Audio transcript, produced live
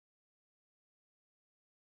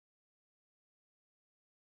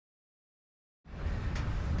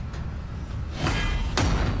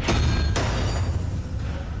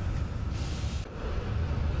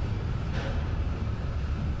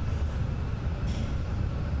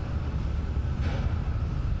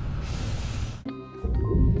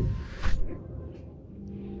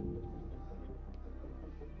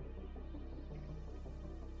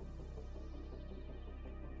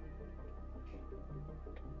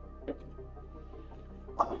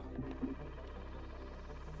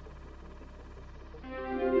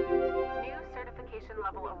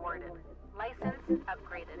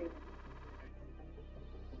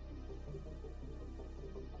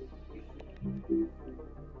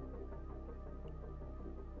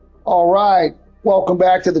All right, welcome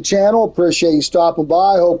back to the channel. Appreciate you stopping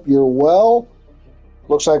by. Hope you're well.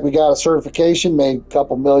 Looks like we got a certification, made a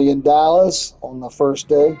couple $1 million on the first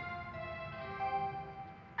day.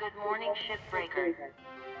 Good morning, Shipbreaker.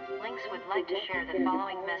 Lynx would like to share the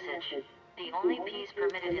following message. The only piece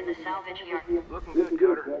permitted in the salvage yard. Looking good,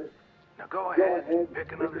 Cutter. Now go ahead and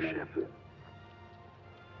pick another ship.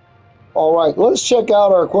 All right, let's check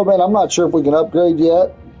out our equipment. I'm not sure if we can upgrade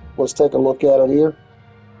yet. Let's take a look at it here.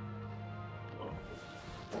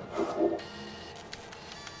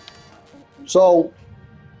 So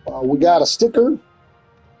we got a sticker.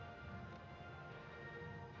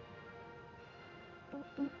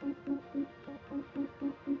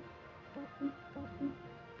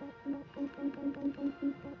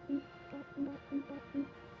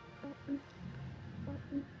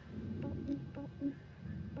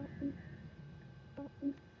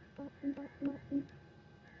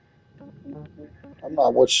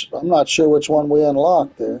 I'm not sure which one we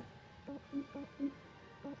unlocked there.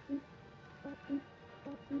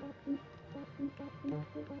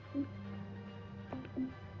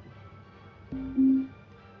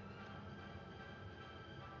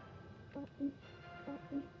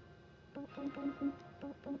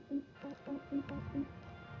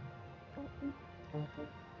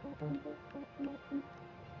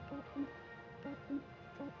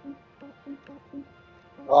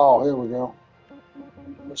 Oh, here we go.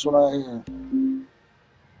 This one right here.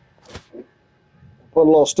 Put a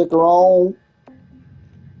little sticker on.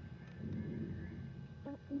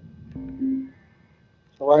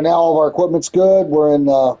 So right now all of our equipment's good. We're in,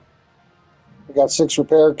 we got 6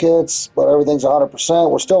 repair kits, but everything's 100%.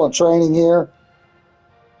 We're still in training here.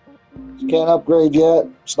 You can't upgrade yet.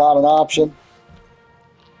 It's not an option.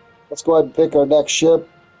 Let's go ahead and pick our next ship.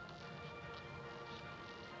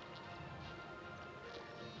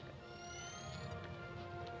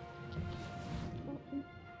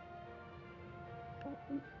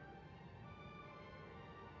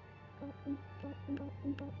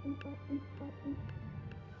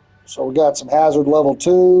 So we got some hazard level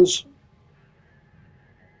 2s.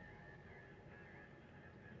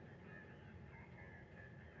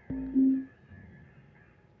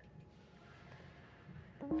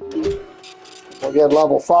 We'll get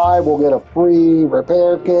level 5, we'll get a free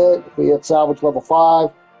repair kit if we hit salvage level 5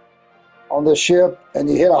 on this ship, and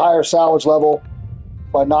you hit a higher salvage level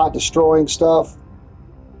by not destroying stuff.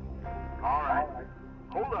 Alright,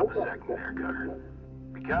 hold up a second there, Cutter.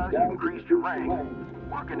 Because you increased your rank,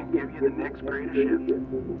 we're going to give you the next greatest ship.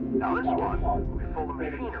 Now this one will be full of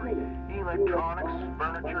machinery, electronics,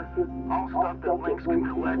 furniture, all stuff that Lynx can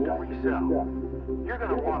collect and resell. You're going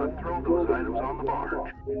to want to throw those items on the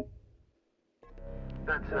barge.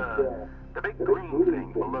 That's, the big green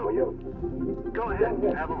thing below you. Go ahead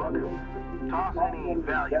and have a look. Toss any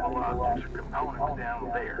valuable objects or components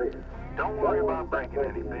down there. Don't worry about breaking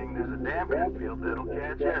anything. There's a damping field that'll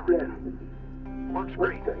catch everything. Works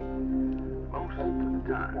great. Most of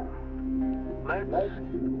the time. Let's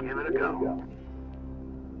give it a go.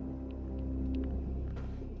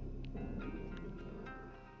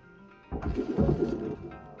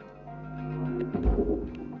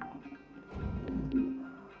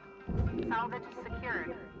 Salvage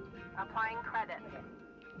secured. Applying credit.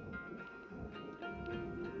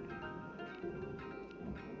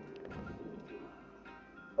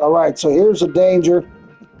 All right, so here's a danger.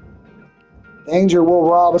 Danger, Will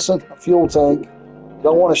Robinson, a fuel tank.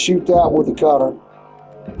 Don't want to shoot that with the cutter.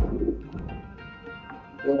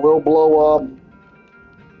 It will blow up,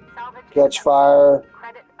 Salvage catch fire,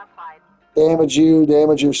 credit applied. damage you,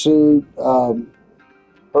 damage your suit,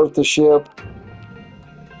 hurt the ship.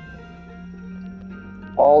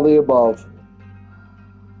 All the above.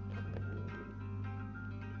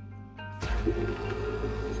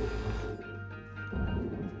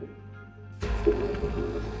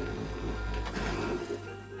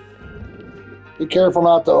 Be careful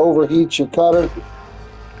not to overheat your cutter.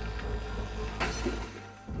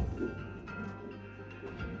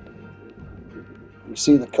 You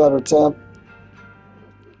see the cutter temp.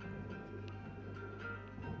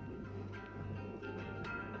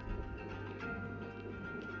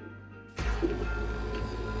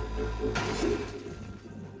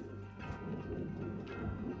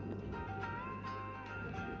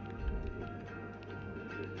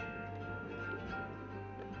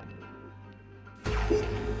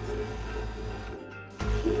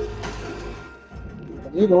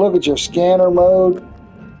 You can look at your scanner mode.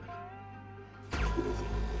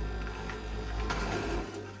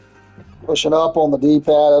 Pushing up on the D-pad,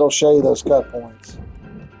 it'll show you those cut points.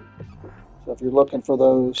 So if you're looking for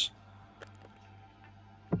those.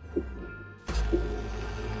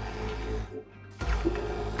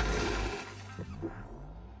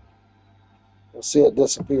 You'll see it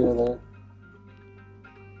disappear there.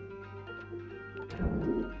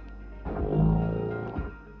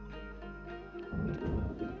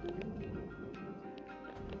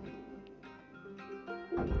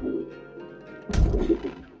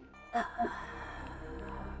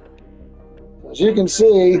 As you can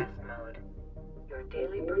see,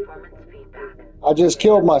 I just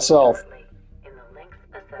killed myself.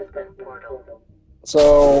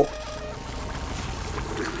 So,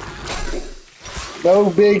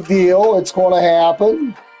 no big deal. It's going to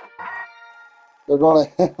happen. They're going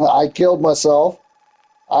to. I killed myself.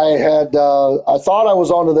 I had. I thought I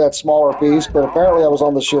was onto that smaller piece, but apparently I was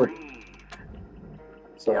on the ship.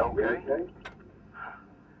 So. Okay.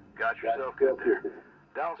 Got yourself good there.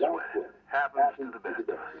 Don't sweat it. Happens to the best of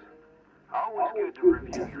us. Always good to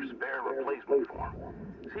review your spare replacement form.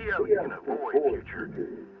 See how you can avoid future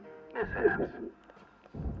mishaps.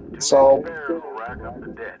 Too many spares will rack up the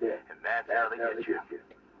debt, and that's how they get you.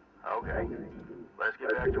 Okay, let's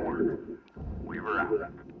get back to work. Weaver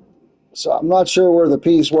out. So I'm not sure where the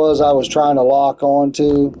piece was I was trying to lock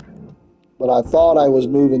onto, but I thought I was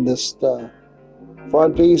moving this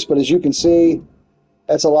front piece, but as you can see,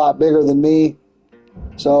 that's a lot bigger than me.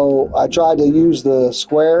 So I tried to use the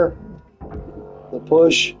square, the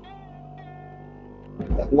push,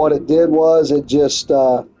 and what it did was it just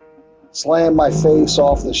slammed my face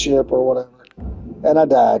off the ship or whatever, and I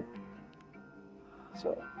died.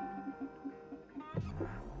 So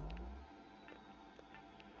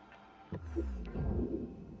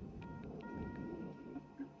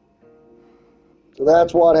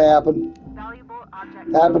that's what happened.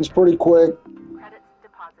 Happens pretty quick. Credits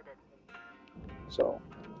deposited. So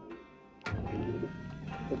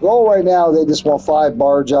the goal right now, they just want 5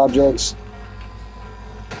 barge objects.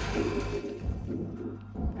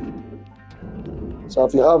 So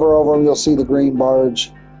if you hover over them, you'll see the green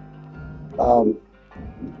barge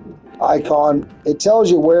icon. It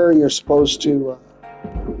tells you where you're supposed to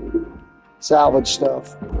salvage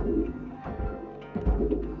stuff.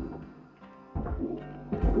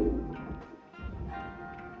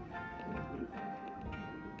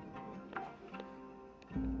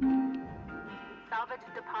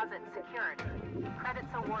 Deposit secured. Credits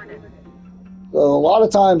awarded. So a lot of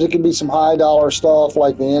times it can be some high dollar stuff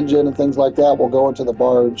like the engine and things like that will go into the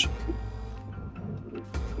barge.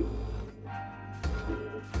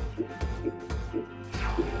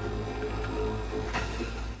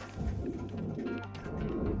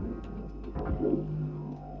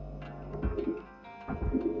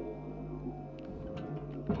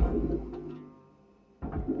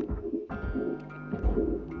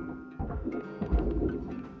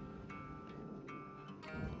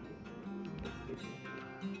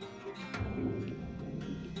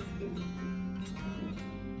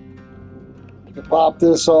 You can pop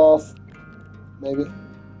this off, maybe.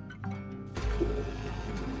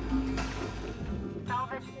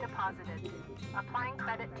 Salvage deposited. Applying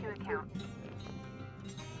credit to account.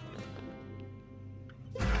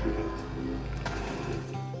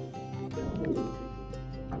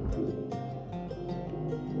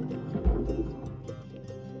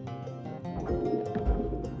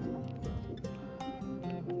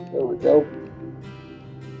 There we go.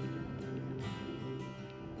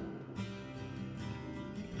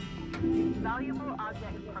 Valuable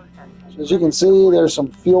object processed. So as you can see, there's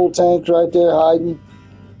some fuel tanks right there hiding.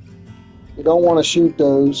 You don't want to shoot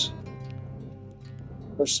those.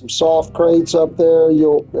 There's some soft crates up there.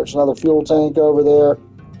 There's another fuel tank over there.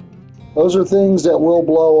 Those are things that will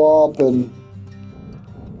blow up and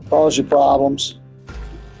cause you problems.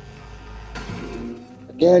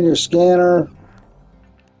 Again, your scanner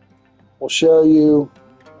will show you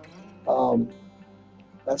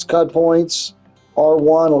that's cut points.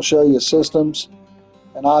 R1 will show you systems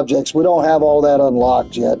and objects. We don't have all that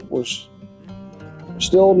unlocked yet. We're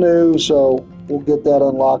still new, so we'll get that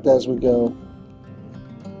unlocked as we go.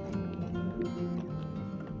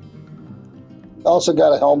 Also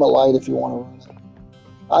got a helmet light if you want to run it.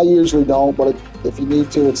 I usually don't, but if you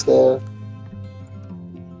need to, it's there.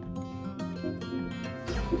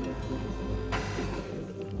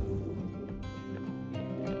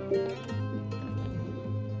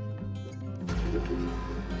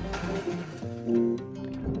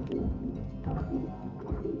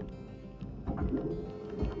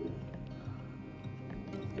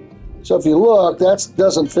 So if you look, that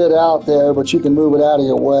doesn't fit out there, but you can move it out of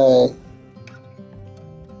your way.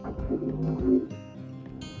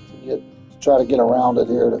 Try to get around it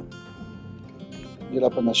here to get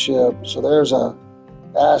up in the ship. So there's a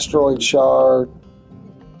asteroid shard.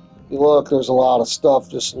 If you look, there's a lot of stuff,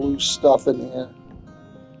 just loose stuff in here.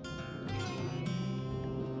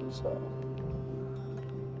 So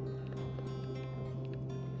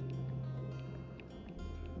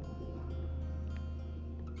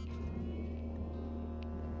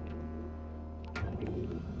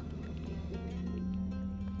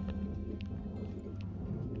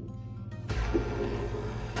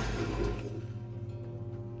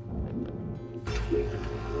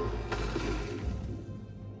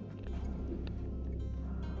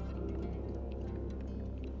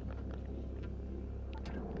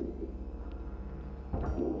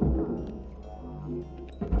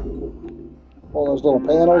those little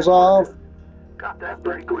panels off. Got that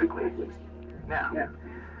pretty quickly. Now,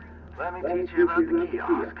 let me teach you about the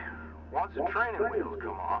kiosk. Once the training wheels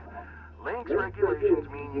come off, Link's regulations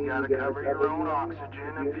mean you gotta cover your own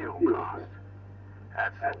oxygen and fuel costs.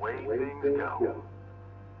 That's the way things go.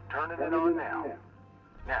 Turning it on now.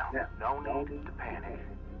 Now, no need to panic.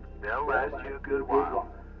 They'll last you a good while.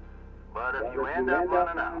 But if you end up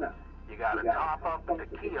running out, you gotta top up at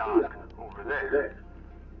the kiosk over there.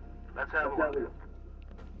 Let's have a look.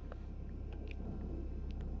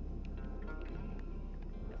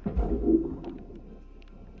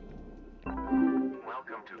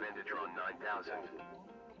 Welcome to Venditron 9000.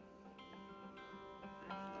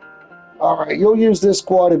 All right, you'll use this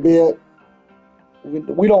quite a bit.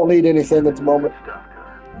 We don't need anything at the moment. Stuff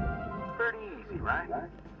good. Pretty easy, right?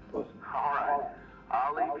 All right,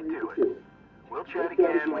 I'll leave you to it. We'll chat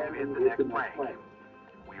again when we hit the next plank.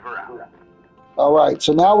 Weaver out. All right,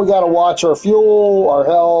 so now we got to watch our fuel, our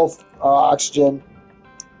health, our oxygen.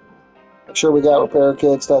 Make sure we got repair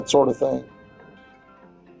kits, that sort of thing.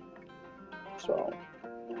 So.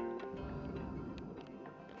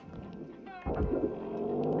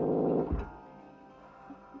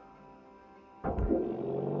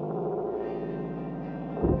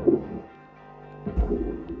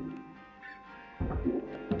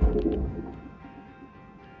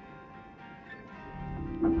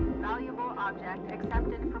 Valuable object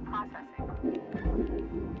accepted for processing.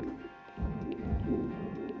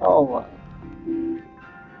 All right.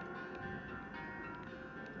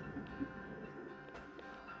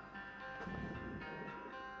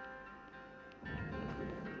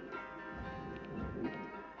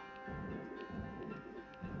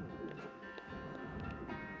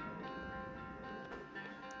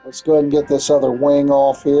 Let's go ahead and get this other wing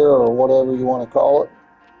off here, or whatever you want to call it.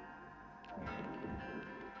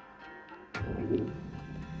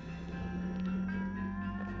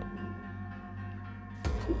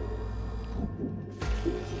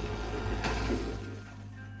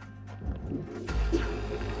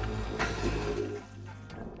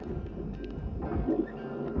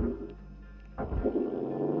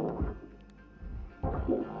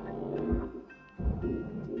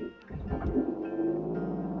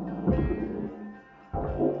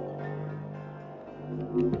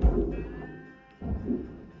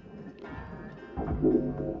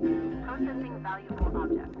 Processing valuable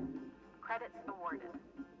object. Credits awarded.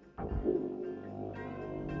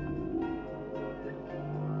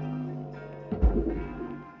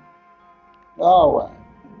 All right.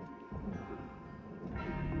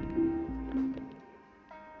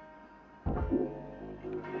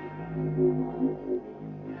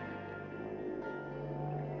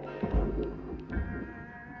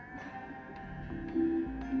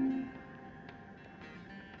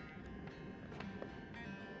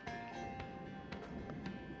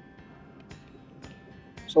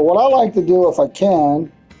 So what I like to do, if I can,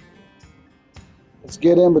 is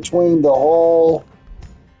get in between the hull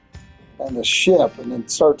and the ship and then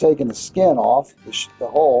start taking the skin off the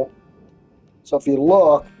hull. So if you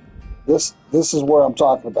look, this is where I'm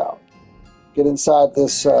talking about. Get inside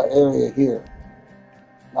this area here.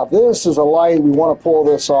 Now this is a light. We want to pull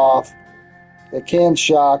this off. It can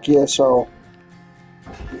shock you, so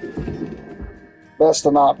best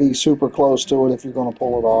to not be super close to it if you're going to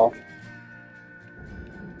pull it off.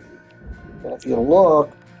 And if you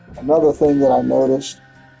look, another thing that I noticed,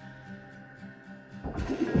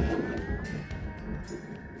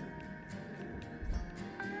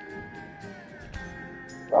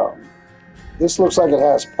 this looks like it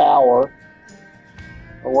has power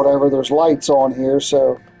or whatever. There's lights on here,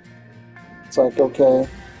 so it's like, okay,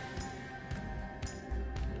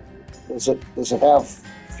 does it have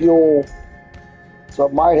fuel? So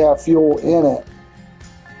it might have fuel in it.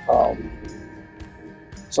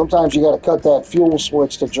 Sometimes you got to cut that fuel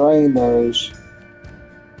switch to drain those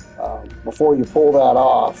before you pull that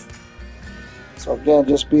off. So again,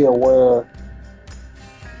 just be aware.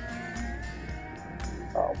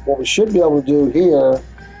 What we should be able to do here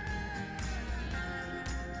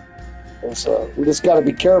is we just got to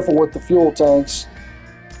be careful with the fuel tanks.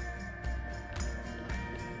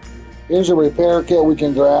 Here's a repair kit we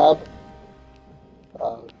can grab,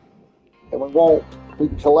 and we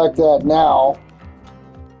can collect that now.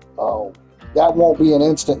 That won't be an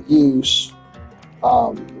instant use,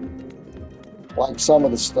 like some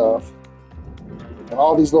of the stuff. And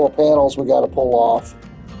all these little panels we got to pull off.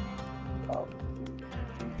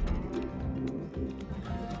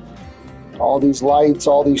 All these lights,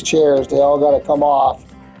 all these chairs, they all got to come off.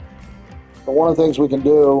 But one of the things we can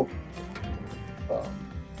do,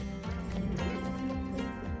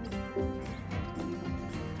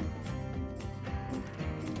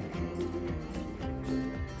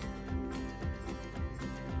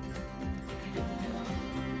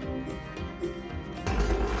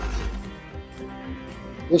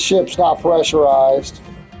 This ship's not pressurized,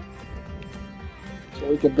 so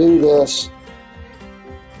we can do this.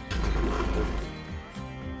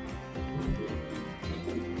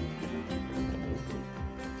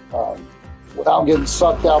 Without getting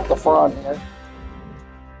sucked out the front here.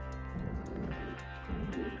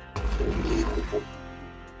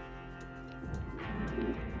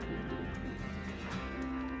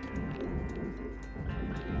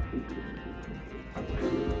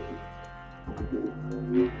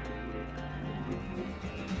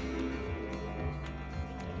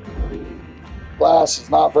 Glass is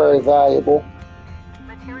not very valuable.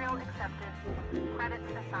 Material accepted. Credits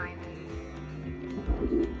assigned.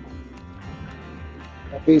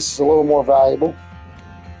 That piece is a little more valuable.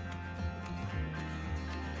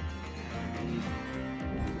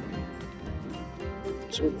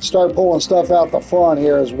 So we can start pulling stuff out the front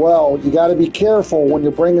here as well. You got to be careful when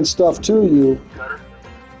you're bringing stuff to you. Cutter,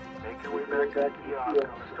 make your way back to the kiosk on the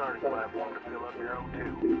starting platform to fill up your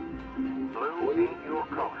O2. Blue ain't your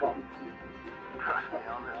color. Trust me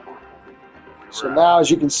on this one. So now,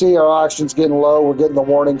 as you can see, our oxygen's getting low. We're getting the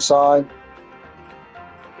warning sign.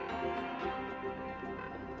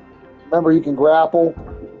 Remember, you can grapple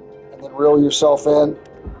and then reel yourself in.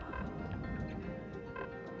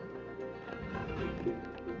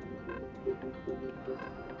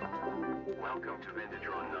 Welcome to Vintage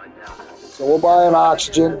on 9000. So we'll buy an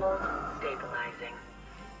oxygen. Stabilizing.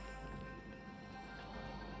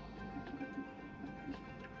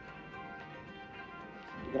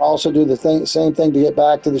 You can also do the same thing to get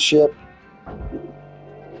back to the ship.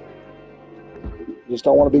 You just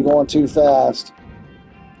don't want to be going too fast.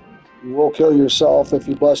 You will kill yourself if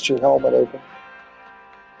you bust your helmet open.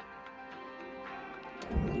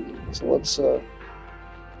 So let's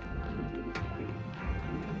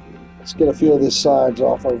get a few of these sides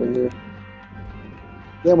off over here.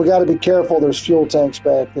 Then we got to be careful. There's fuel tanks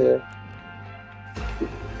back there.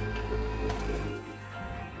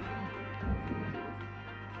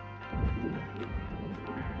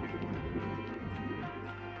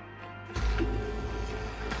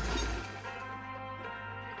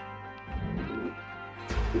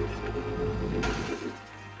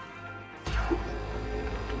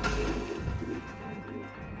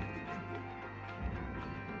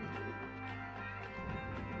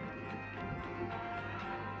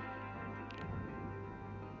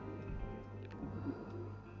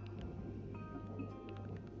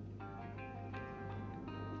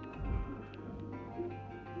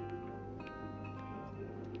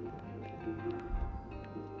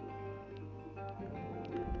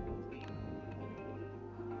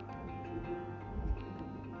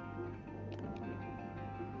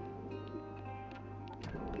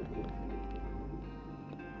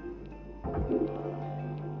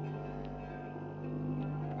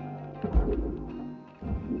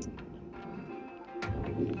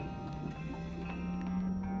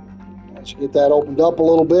 Once you get that opened up a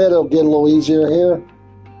little bit, it'll get a little easier here.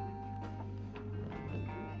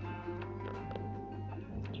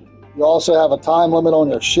 You also have a time limit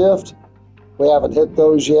on your shift. We haven't hit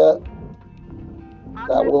those yet.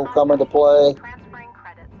 That will come into play. Transferring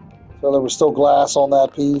credits. So there was still glass on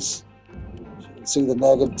that piece. You can see the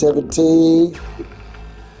negativity.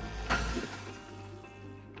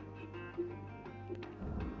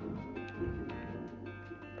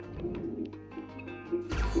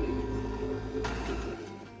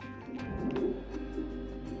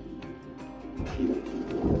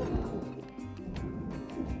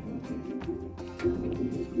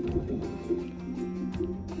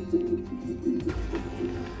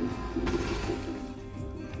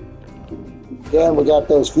 Again, we got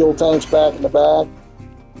those fuel tanks back in the back.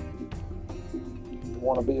 You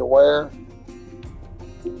want to be aware.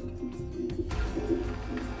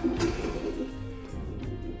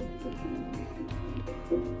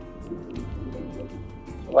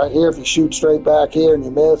 Right here, if you shoot straight back here and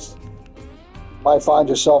you miss, you might find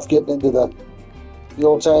yourself getting into the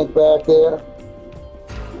fuel tank back there.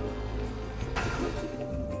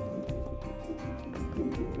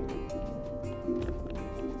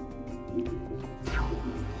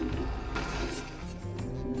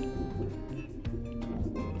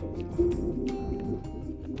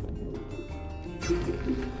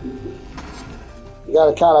 You got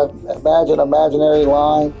to kind of imagine an imaginary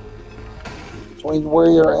line between where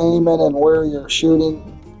you're aiming and where you're shooting.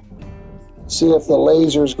 See if the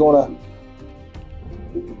laser is going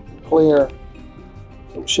to clear.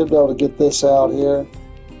 So we should be able to get this out here.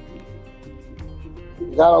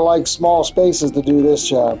 You got to like small spaces to do this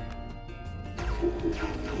job.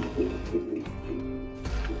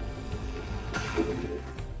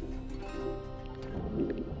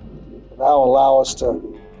 That'll allow us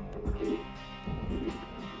to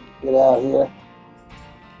it out here.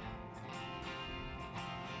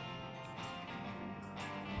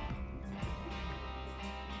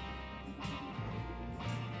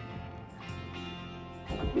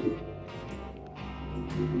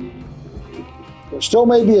 There still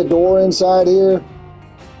may be a door inside here.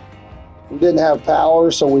 We didn't have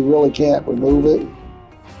power, so we really can't remove it.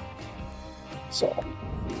 So.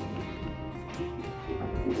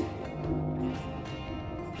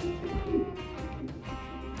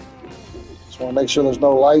 Just want to make sure there's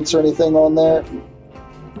no lights or anything on there.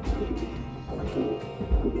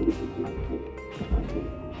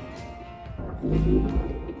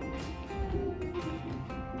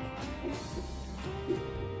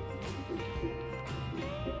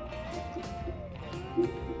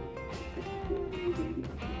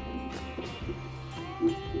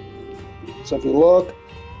 So if you look,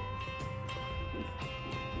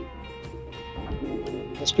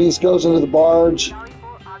 this piece goes into the barge.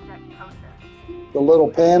 The little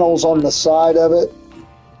panels on the side of it,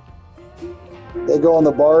 they go on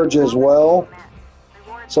the barge as well.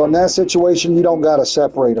 So in that situation, you don't got to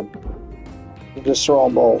separate them. You just throw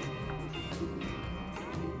them both.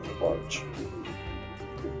 The barge.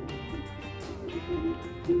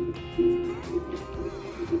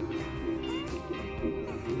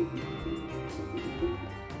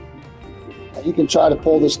 You can try to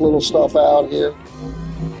pull this little stuff out here.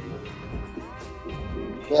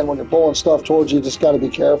 And when you're pulling stuff towards you, you just got to be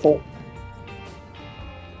careful.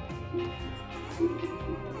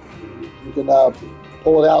 You can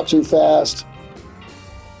pull it out too fast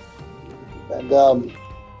and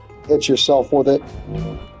hit yourself with it.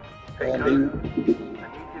 Hey, And Cutter, I need you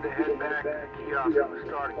to head back to the kiosk on the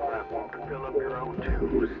starting platform to fill up your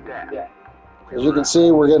O2 with staff. as you can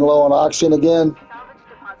see, we're getting low on oxygen again. Salvage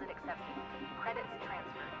deposit accepted. Credits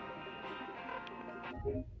transferred.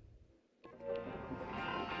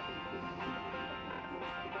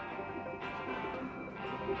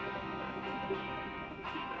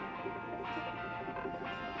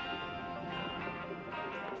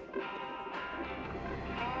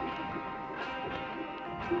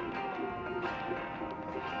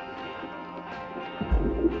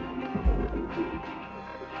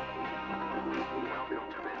 Welcome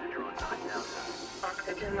to Vendedron 9000.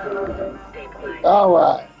 Oxygen level stabilized. All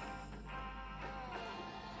right.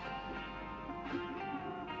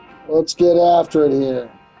 Let's get after it here.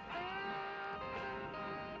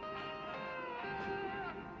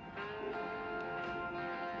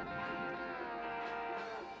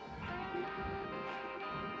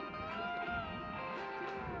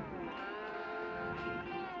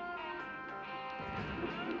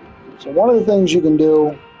 So one of the things you can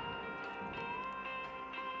do,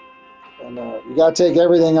 and you got to take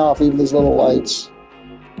everything off, even these little lights.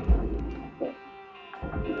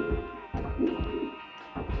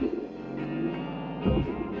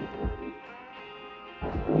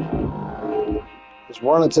 Just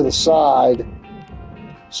run it to the side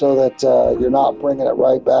so that you're not bringing it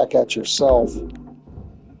right back at yourself.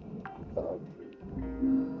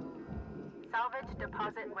 Salvage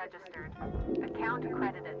deposit registered. Account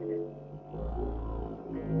credited.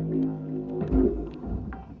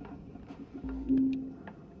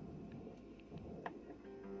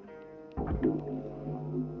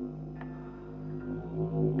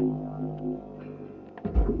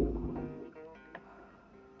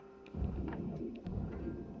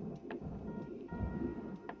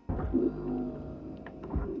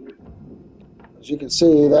 As you can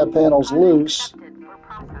see, that panel's loose. Accepted for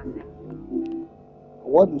processing. I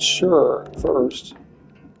wasn't sure at first.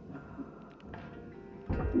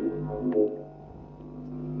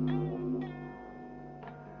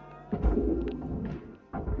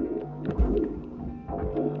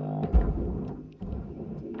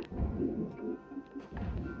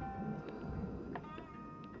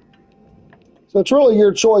 So it's really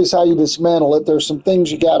your choice how you dismantle it. There's some things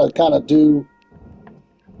you got to kind of do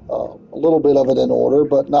a little bit of it in order,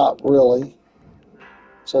 but not really.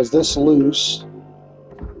 So is this loose?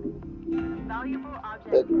 Valuable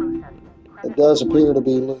object It, processed. it does appear to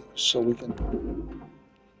be loose, so we can,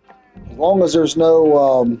 as long as there's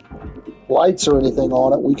no lights or anything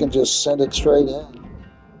on it, we can just send it straight in.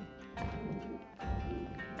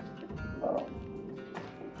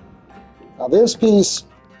 Now this piece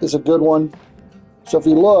is a good one. So if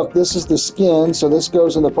you look, this is the skin, so this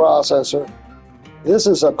goes in the processor. This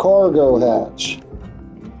is a cargo hatch.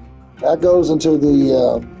 That goes into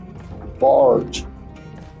the barge.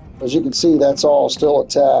 As you can see, that's all still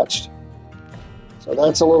attached. So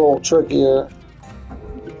that's a little trickier.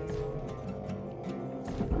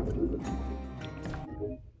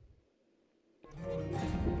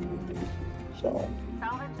 So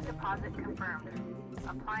Salvage deposit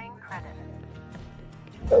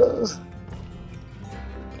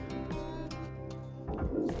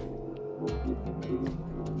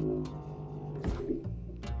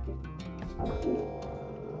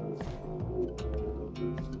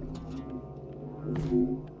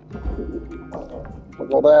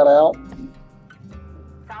fill that out.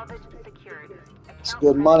 Salvage secured. It's Account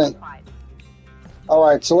good credit money. applied. All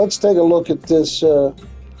right, so let's take a look at this.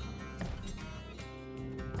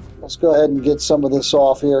 Let's go ahead and get some of this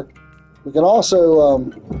off here. We can also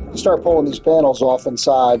start pulling these panels off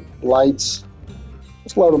inside. Lights.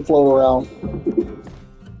 Just let them float around.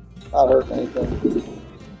 Not hurting anything.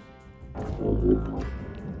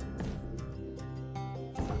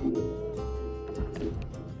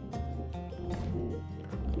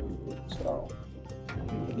 So,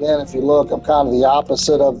 again, if you look, I'm kind of the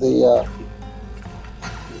opposite of the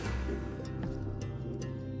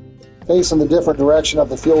facing the different direction of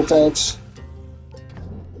the fuel tanks.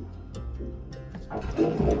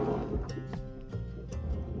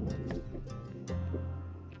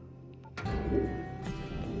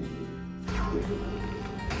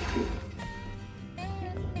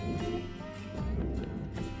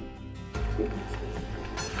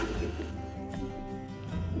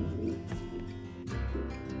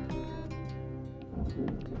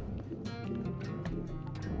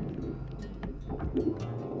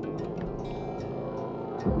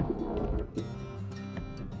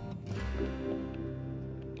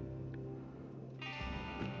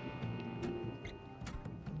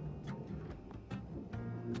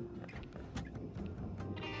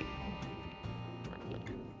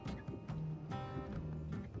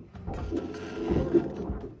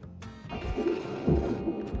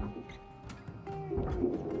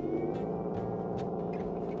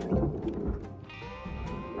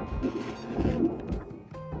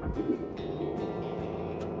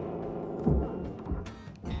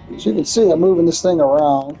 So you can see I'm moving this thing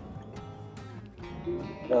around.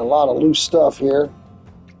 Got a lot of loose stuff here.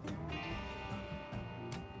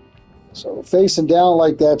 So facing down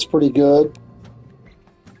like that's pretty good,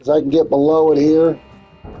 because I can get below it here.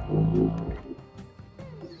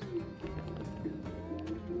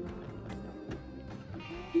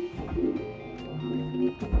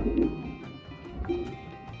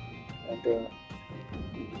 And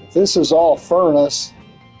this is all furnace.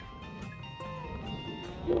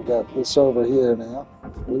 We've got this over here now,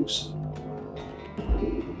 loose.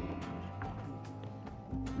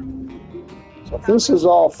 So if this is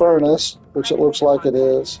all furnace, which it looks like it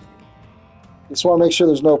is, just want to make sure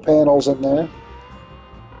there's no panels in there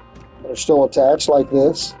that are still attached like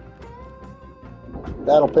this.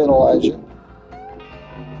 That'll penalize you.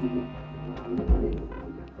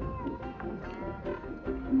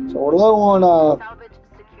 So we're low on Salvage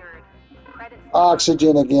secured. Credit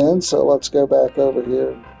oxygen again, so let's go back over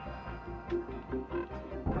here.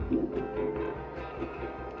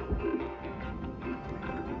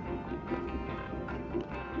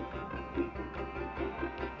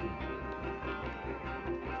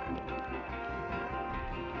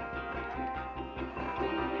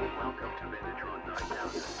 Welcome to Vindatron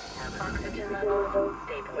 9000. Oxygen levels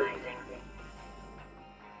stabilizing.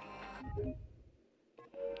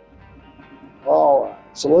 All right,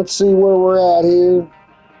 so let's see where we're at here.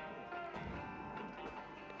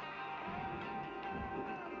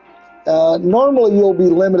 Normally you'll be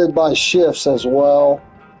limited by shifts as well.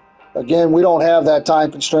 Again, we don't have that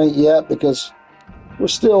time constraint yet because we're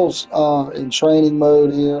still in training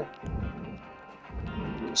mode here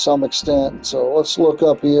to some extent. So let's look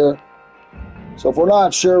up here. So if we're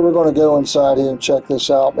not sure, we're going to go inside here and check this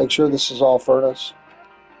out. Make sure this is all furnace.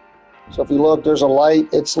 So if you look, there's a light.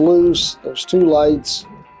 It's loose. There's two lights.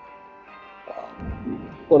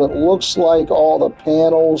 But it looks like all the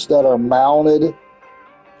panels that are mounted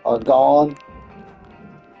are gone.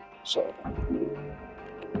 So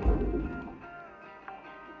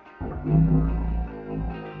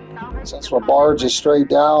salvage since my barge is straight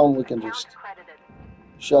down, we can account just credited.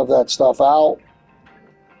 shove that stuff out.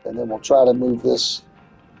 And then we'll try to move this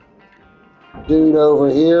dude over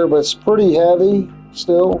here, but it's pretty heavy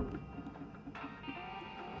still.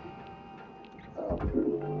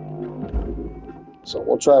 So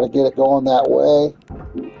we'll try to get it going that way.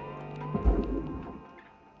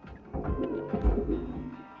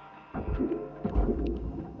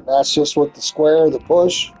 That's just with the square, the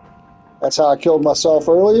push. That's how I killed myself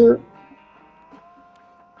earlier.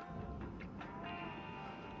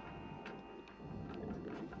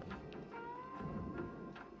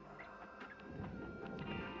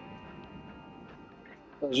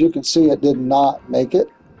 As you can see, it did not make it.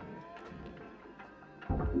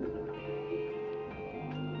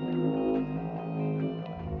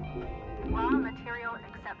 Raw material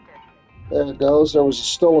accepted. There it goes. There was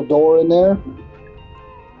still a door in there.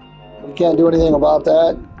 We can't do anything about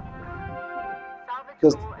that Salvage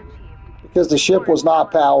Because- goal achieved. because the ship was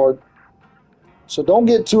not powered. So don't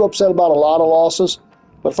get too upset about a lot of losses.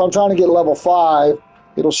 But if I'm trying to get level 5,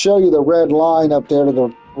 it'll show you the red line up there to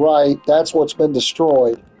the right. That's what's been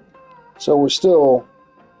destroyed. So we're still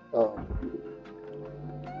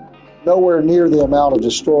nowhere near the amount of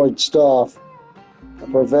destroyed stuff to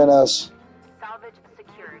prevent us Salvage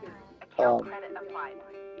secured. Account credit applied.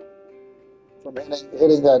 from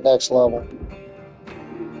hitting that next level.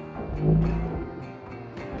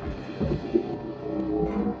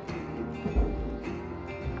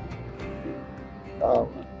 All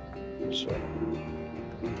right. So.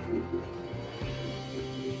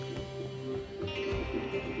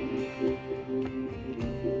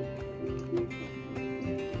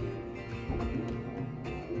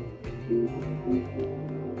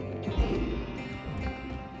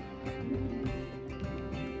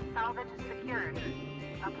 Salvage secured.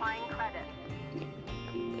 Applying credit.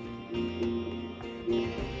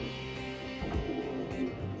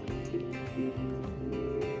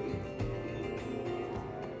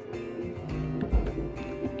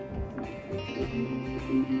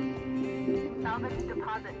 Salvage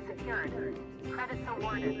deposit secured. Credits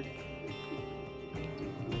awarded.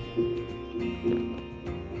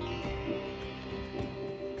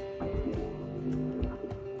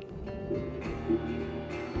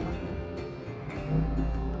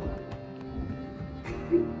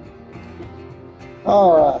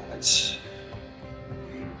 All right.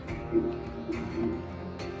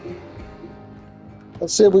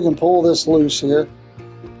 Let's see if we can pull this loose here.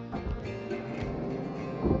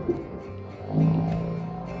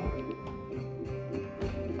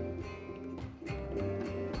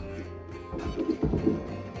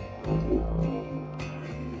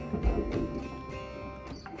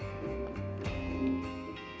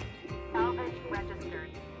 Salvage registered.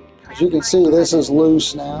 As you can see, this is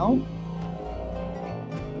loose now.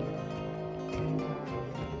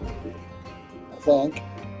 I think.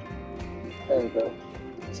 There we go.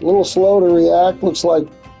 It's a little slow to react. Looks like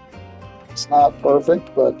it's not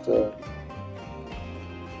perfect, but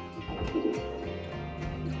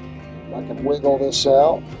I can wiggle this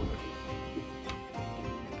out.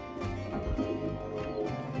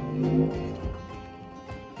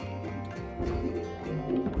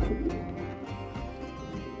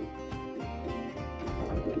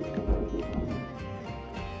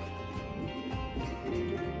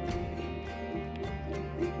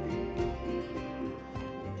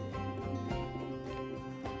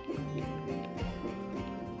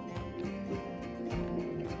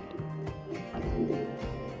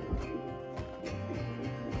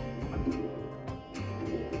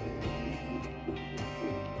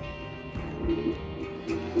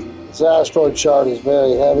 This asteroid chart is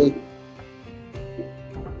very heavy.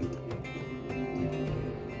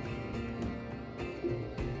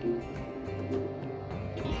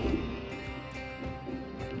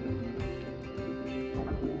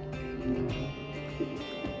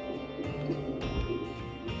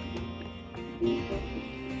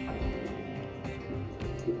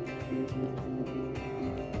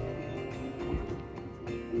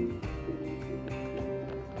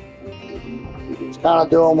 It's kind of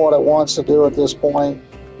doing what it wants to do at this point.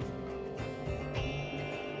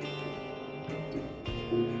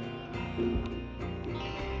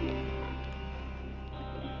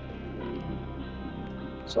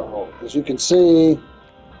 So, as you can see,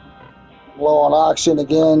 low on oxygen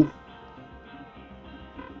again.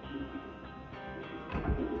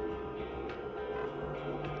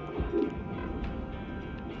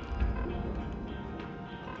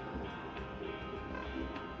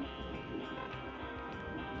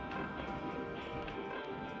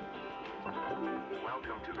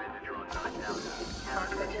 Welcome to Vendidron 9000.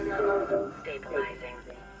 Oxygen level stabilizing.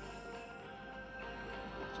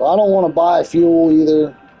 So I don't want to buy fuel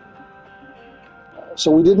either. So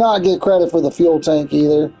we did not get credit for the fuel tank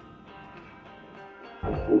either.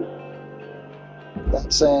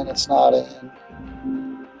 That's saying it's not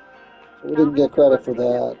in. So we didn't get credit for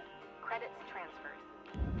that. Credits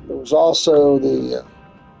transferred. There was also the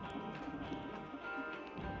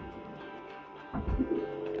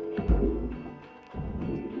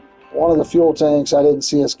one of the fuel tanks I didn't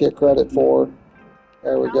see us get credit for.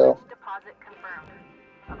 There we go. Salvage deposit confirmed.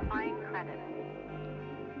 Applying credit.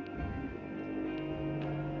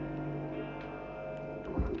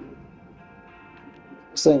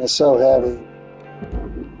 This thing is so heavy.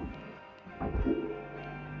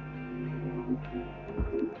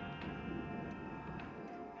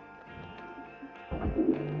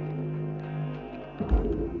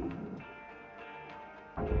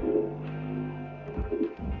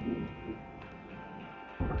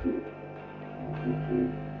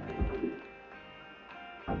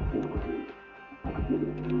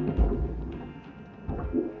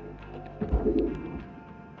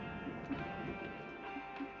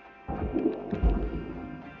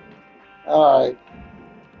 All right.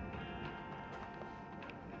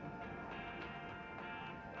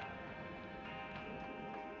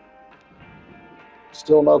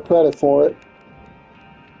 Still no credit for it.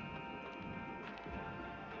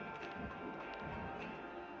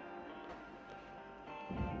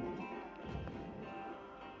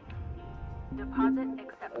 Deposit There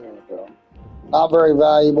accepted. we go. Not very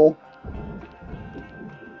valuable.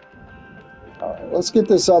 All right, let's get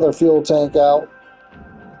this other fuel tank out.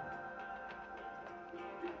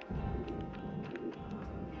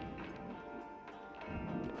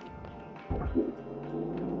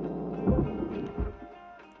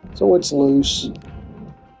 So it's loose.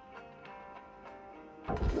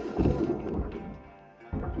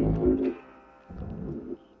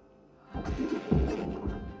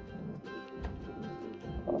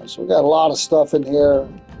 All right, so we got a lot of stuff in here,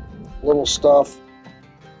 little stuff,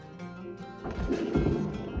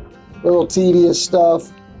 little tedious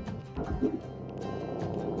stuff.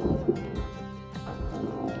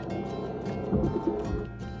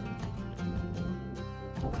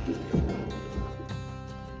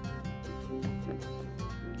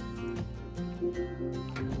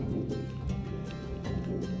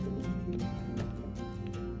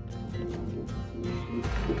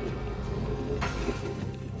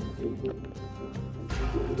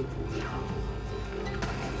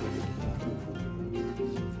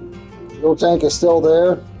 Fuel tank is still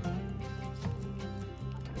there.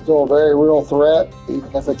 Still a very real threat,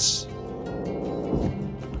 even if it's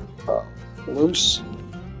loose.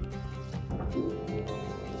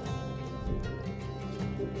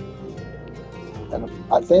 And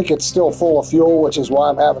I think it's still full of fuel, which is why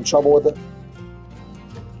I'm having trouble with it.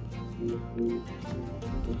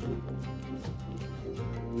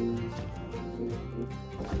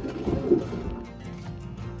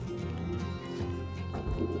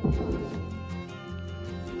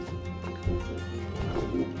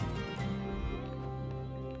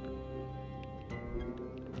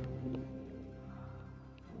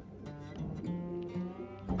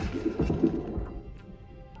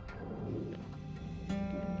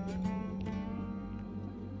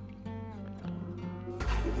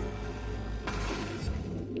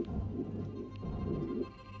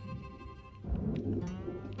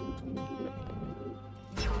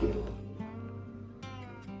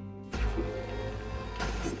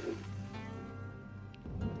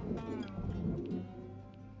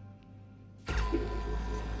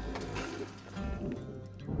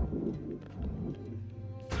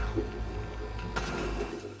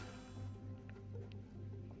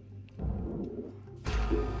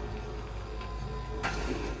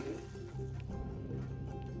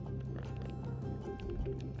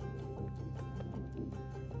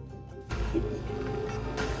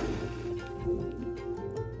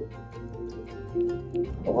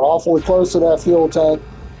 We're awfully close to that fuel tank.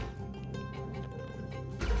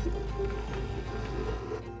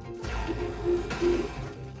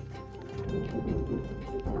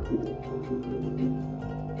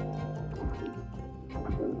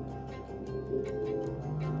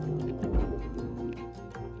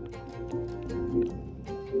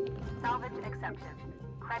 Salvage accepted.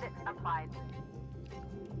 Credit applied.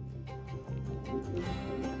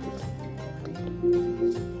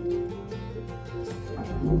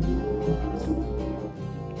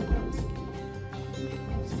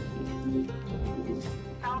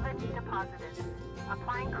 Salvage deposited.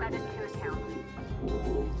 Applying credit to account.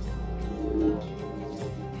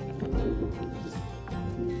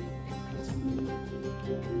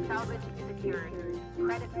 Salvage secured.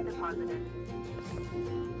 Credit deposited.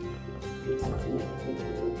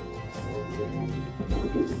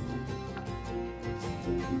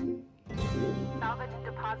 Salvage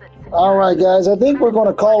deposit secured. All right, guys, I think we're going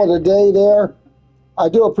to call it a day there. I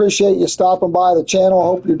do appreciate you stopping by the channel.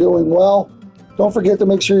 Hope you're doing well. Don't forget to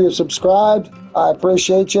make sure you're subscribed. I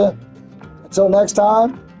appreciate you. Until next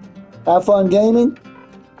time, have fun gaming.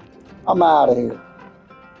 I'm out of here.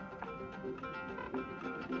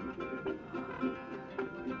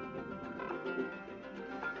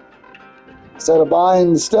 Instead of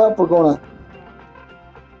buying the stuff, we're going to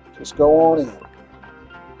just go on in.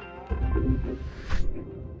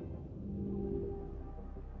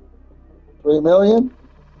 $3 million.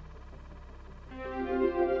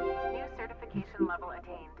 New certification level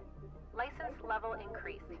attained. License level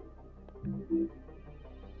increased.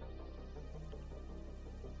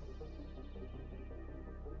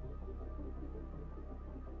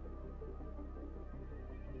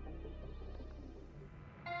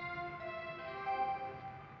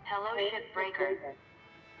 Hello, Shipbreaker.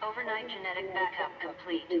 Overnight genetic backup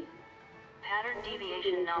complete. Pattern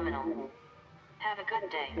deviation nominal. Have a good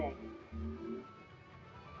day.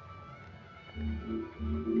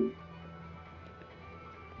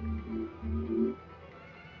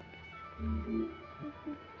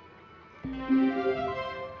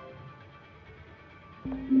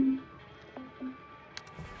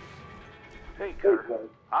 Hey, Carter.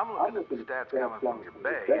 I'm looking at the stats coming from your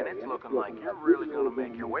bay, and it's looking like you're really gonna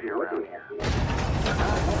make your way around here.